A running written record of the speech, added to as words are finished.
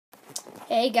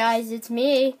Hey guys, it's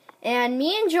me. And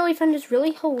me and Joey found this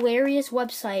really hilarious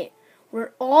website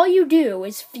where all you do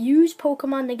is fuse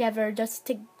Pokemon together just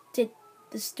to get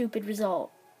the stupid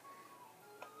result.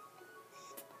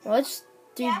 Let's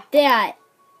do that.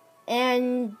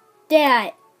 And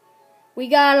that. We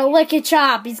got a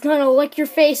Lickichop. He's gonna lick your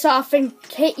face off and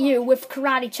hit you with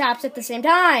karate chops at the same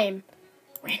time.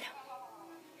 Random.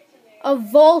 A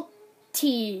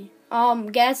Volti.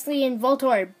 Ghastly and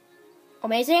Voltorb.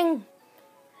 Amazing.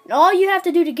 And all you have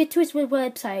to do to get to his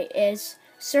website is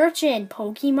search in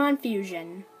Pokemon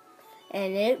Fusion.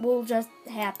 And it will just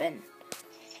happen.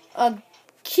 A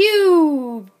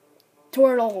Cube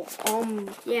Turtle.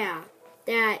 Yeah.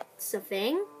 That's a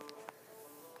thing.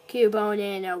 Cubone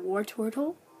and a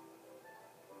Wartortle.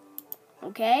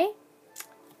 Okay.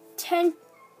 Tentazy.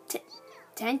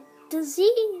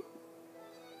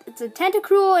 It's a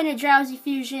Tentacruel and a Drowsy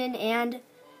fusion, and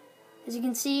as you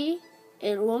can see,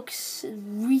 it looks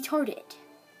retarded.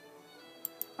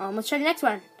 Let's try the next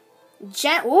one.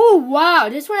 Oh wow,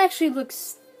 this one actually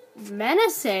looks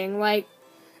menacing. Like,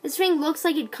 this thing looks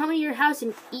like it'd come to your house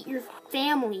and eat your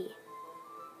family.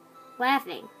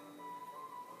 Laughing.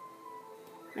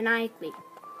 Maniacally.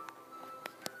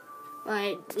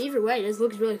 But either way, this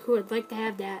looks really cool. I'd like to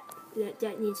have that.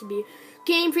 That needs to be.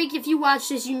 Game Freak, if you watch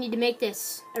this, you need to make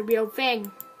this a real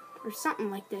thing. Or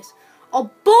something like this. A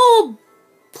bulb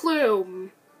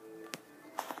plume.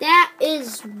 That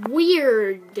is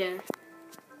weird.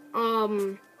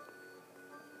 I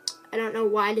don't know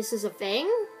why this is a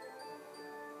thing.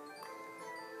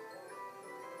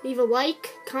 Leave a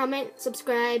like, comment,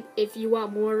 subscribe if you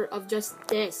want more of just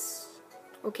this.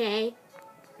 Okay?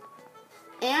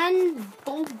 And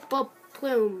bulb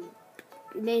plume.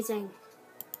 Amazing.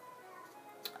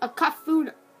 A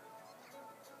Cafuna.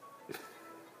 If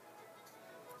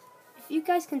you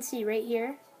guys can see right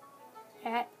here,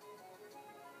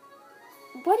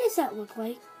 what does that look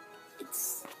like?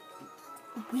 It's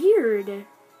weird.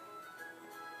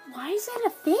 Why is that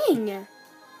a thing?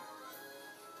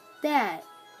 That.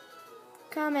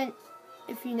 Comment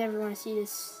if you never want to see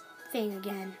this thing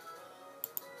again.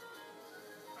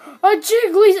 A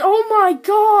Jigglypuff! Oh my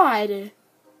god!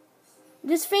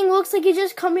 This thing looks like it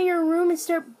just come in your room and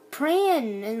start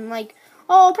praying and like,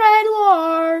 oh, pray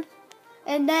Lord,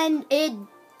 and then it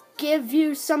give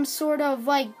you some sort of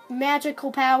like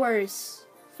magical powers.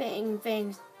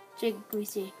 Things,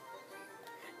 Jigglypuff.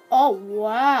 Oh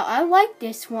wow, I like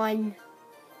this one.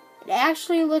 It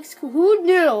actually looks cool. Who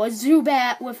knew a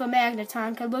Zubat with a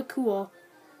Magneton could look cool?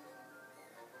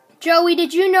 Joey,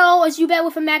 did you know a Zubat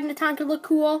with a Magneton could look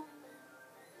cool?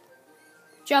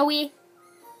 Joey?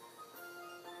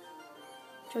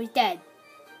 Joey's dead.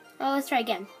 Oh, let's try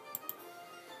again.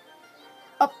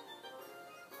 Oh.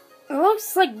 It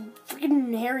looks like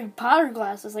freaking Harry Potter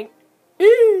glasses. Like,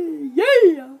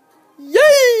 yeah! Yeah!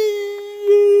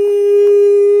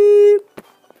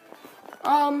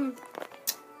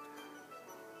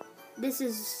 This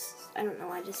is, I don't know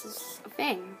why this is a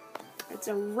thing. It's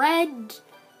a red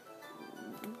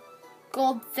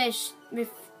goldfish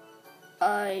with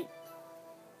Harry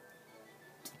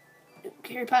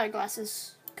Potter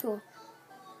glasses. Cool.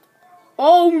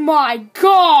 Oh my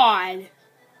god!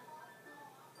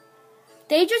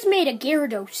 They just made a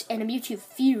Gyarados and a Mewtwo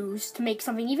fuse to make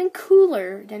something even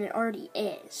cooler than it already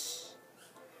is.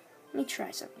 Let me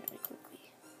try something really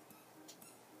quickly.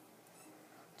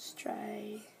 Let's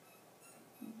try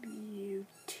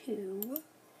Mewtwo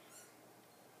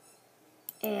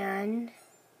and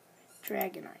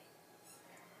Dragonite.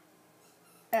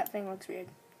 That thing looks weird.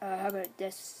 How about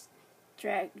this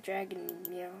Dragon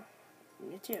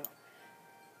Mewtwo?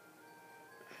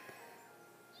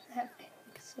 That thing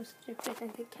looks so stupid. I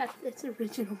think that's its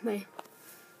original name.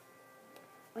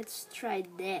 Let's try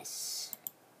this.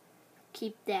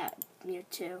 Keep that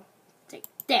Mewtwo. Take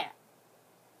that.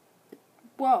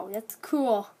 Whoa, that's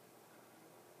cool.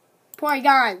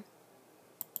 Porygon.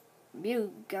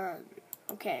 Mewgun.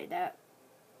 Okay,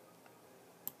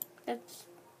 that's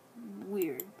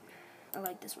weird. I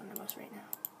like this one the most right now.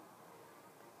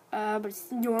 But it's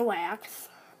Snorlax.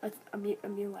 A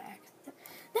Mewlax.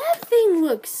 That thing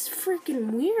looks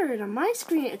freaking weird. On my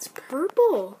screen, it's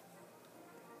purple.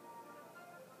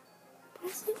 Why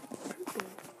is it purple?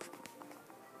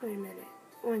 Wait a minute.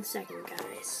 1 second,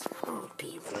 guys. I'll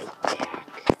be right back.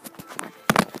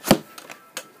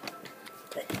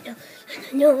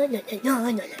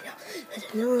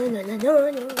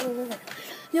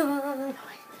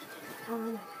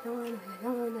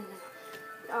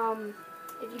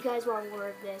 If you guys want more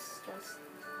of this, just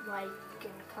like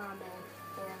and comment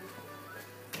and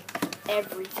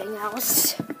everything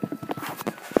else.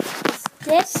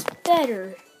 That's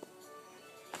better.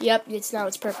 Yep, now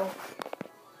it's purple.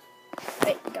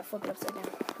 Wait, you gotta flip it upside down.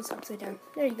 It's upside down.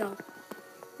 There you go.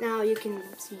 Now you can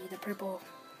see the purple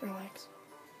relax.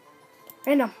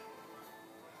 Random.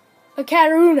 A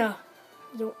Kataruna.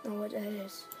 I don't know what that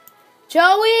is.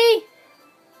 Joey!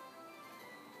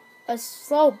 A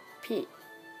Slowpoke.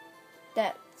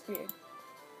 That's weird.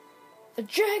 A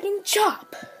Dragon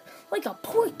Chop. Like a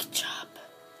pork chop.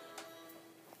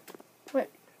 What?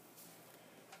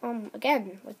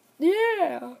 Again. Like,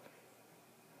 yeah.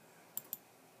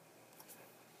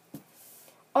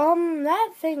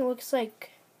 That thing looks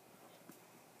like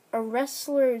a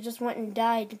wrestler just went and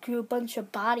died, grew a bunch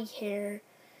of body hair,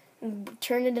 and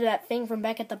turned into that thing from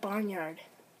back at the barnyard.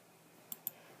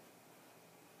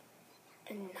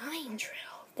 A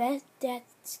Ninetale.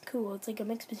 That's cool. It's like a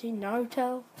mix between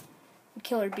Naruto and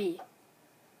Killer Bee.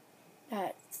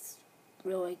 That's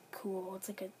really cool. It's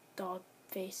like a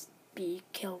dog-faced bee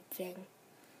kill thing.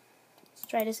 Let's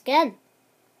try this again.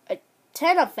 A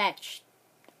Tenafetch.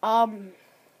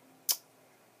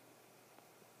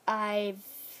 I've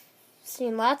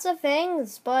seen lots of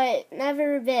things, but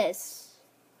never this.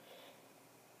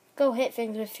 Go hit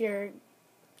things with your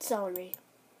celery.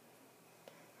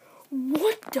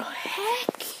 What the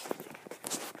heck?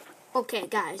 Okay,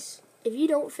 guys, if you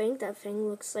don't think that thing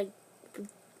looks like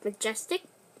majestic,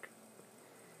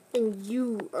 then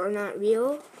you are not a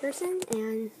real person,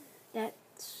 and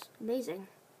that's amazing.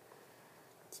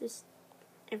 It's just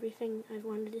everything I've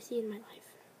wanted to see in my life.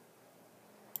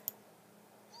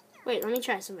 Wait, let me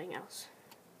try something else.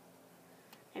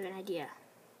 I have an idea.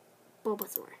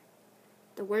 Bulbasaur.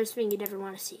 The worst thing you'd ever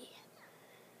want to see.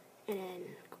 And then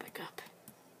go back up.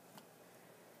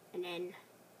 And then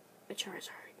a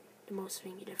Charizard. The most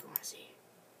thing you'd ever want to see.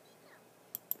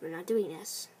 We're not doing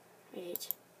this.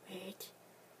 Wait.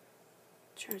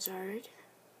 Charizard.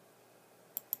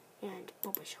 And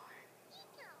Bulbasaur.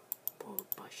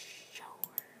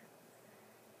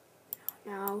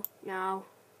 No.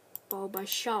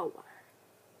 Bulbasaur.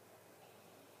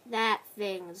 That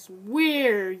thing's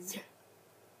weird.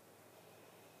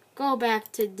 Go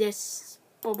back to this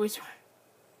Bulbasaur.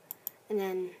 And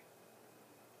then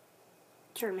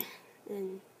Charmander.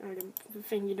 Or the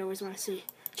thing you'd always want to see.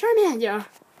 Charmander!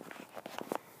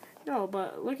 No,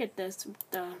 but look at this.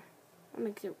 That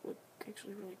makes it look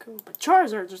actually really cool. But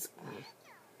Charizard just...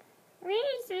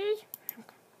 Easy.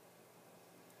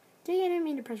 Dang it, I didn't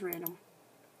mean to press random.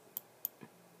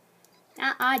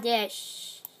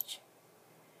 Dish.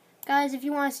 Guys, if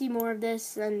you want to see more of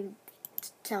this, then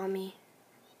tell me.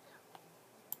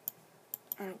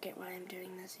 I don't get why I'm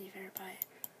doing this either, but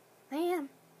I am.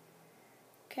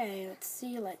 Okay, let's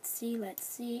see.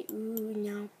 Ooh,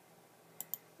 no.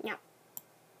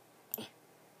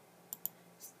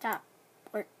 Stop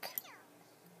work.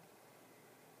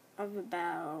 Of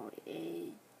about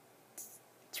a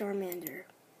Charmander.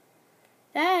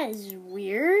 That is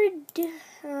weird.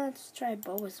 Let's try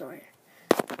Bulbasaur.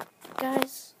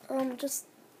 Guys, just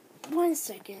 1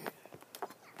 second.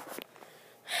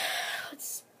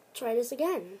 Let's try this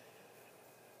again.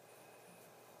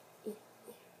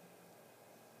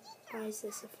 Why is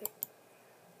this a thing?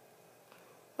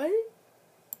 What?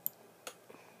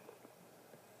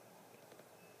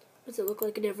 Does it look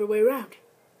like an every way around?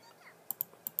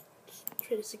 Let's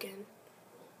try this again.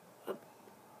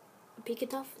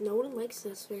 Pikachuff? No one likes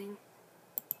this thing.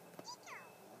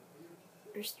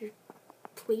 Mr.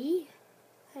 Plea?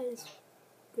 That is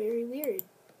very weird.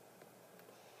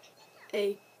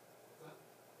 A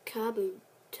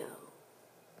Kabuto.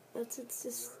 That's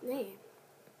its name.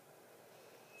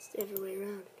 It's the other way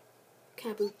around.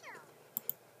 Kabuto.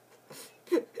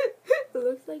 It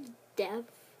looks like death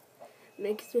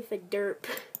mixed with a derp.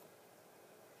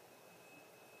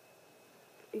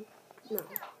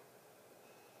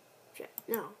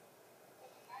 No.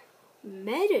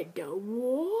 Metadot?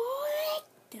 What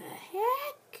the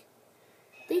heck?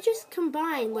 They just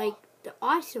combined, like, the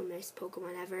awesomest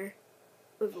Pokemon ever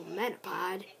with a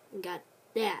Metapod and got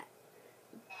that.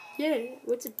 Yeah,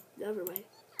 what's it the other way?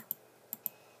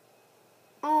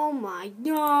 Oh my,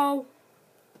 no!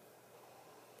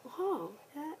 Oh,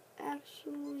 that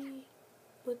actually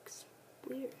looks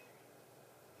weird.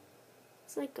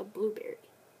 It's like a blueberry.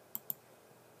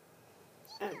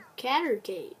 A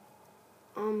Caterpie.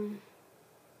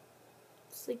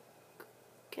 It's like a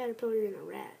caterpillar and a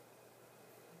rat.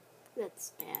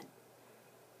 That's bad.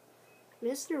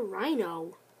 Mr.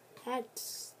 Rhino.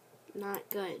 That's not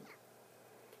good.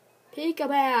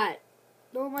 Pikabat.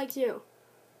 No one likes you.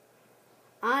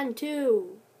 On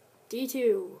to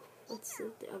D2. What's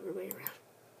the other way around?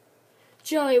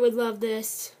 Joey would love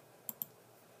this.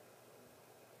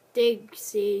 Dig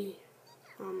C.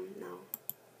 No.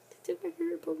 It's my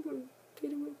favorite Pokemon.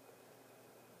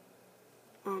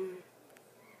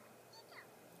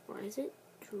 Why is it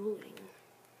drooling?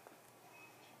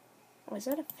 Oh, is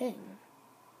that a thing?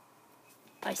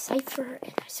 I cipher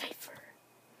and I cipher.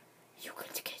 You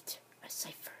could get a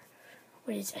cipher.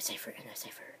 What is a cipher and a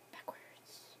cipher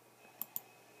backwards?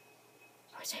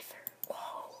 Oh, a cipher.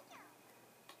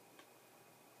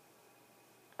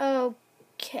 Whoa.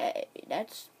 Okay,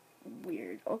 that's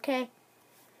weird. Okay.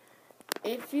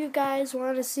 If you guys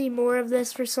want to see more of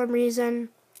this for some reason,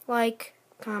 like,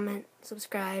 comment,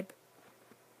 subscribe.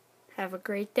 Have a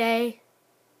great day.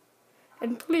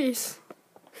 And please,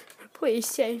 please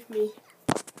save me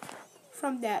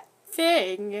from that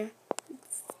thing.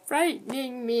 It's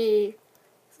frightening me.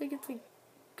 It's like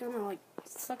gonna like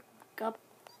suck up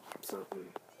something.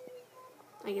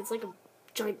 Like it's like a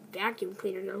giant vacuum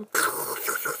cleaner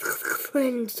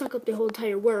and suck up the whole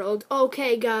entire world.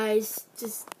 Okay guys,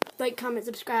 just like, comment,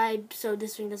 subscribe so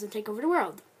this thing doesn't take over the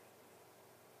world.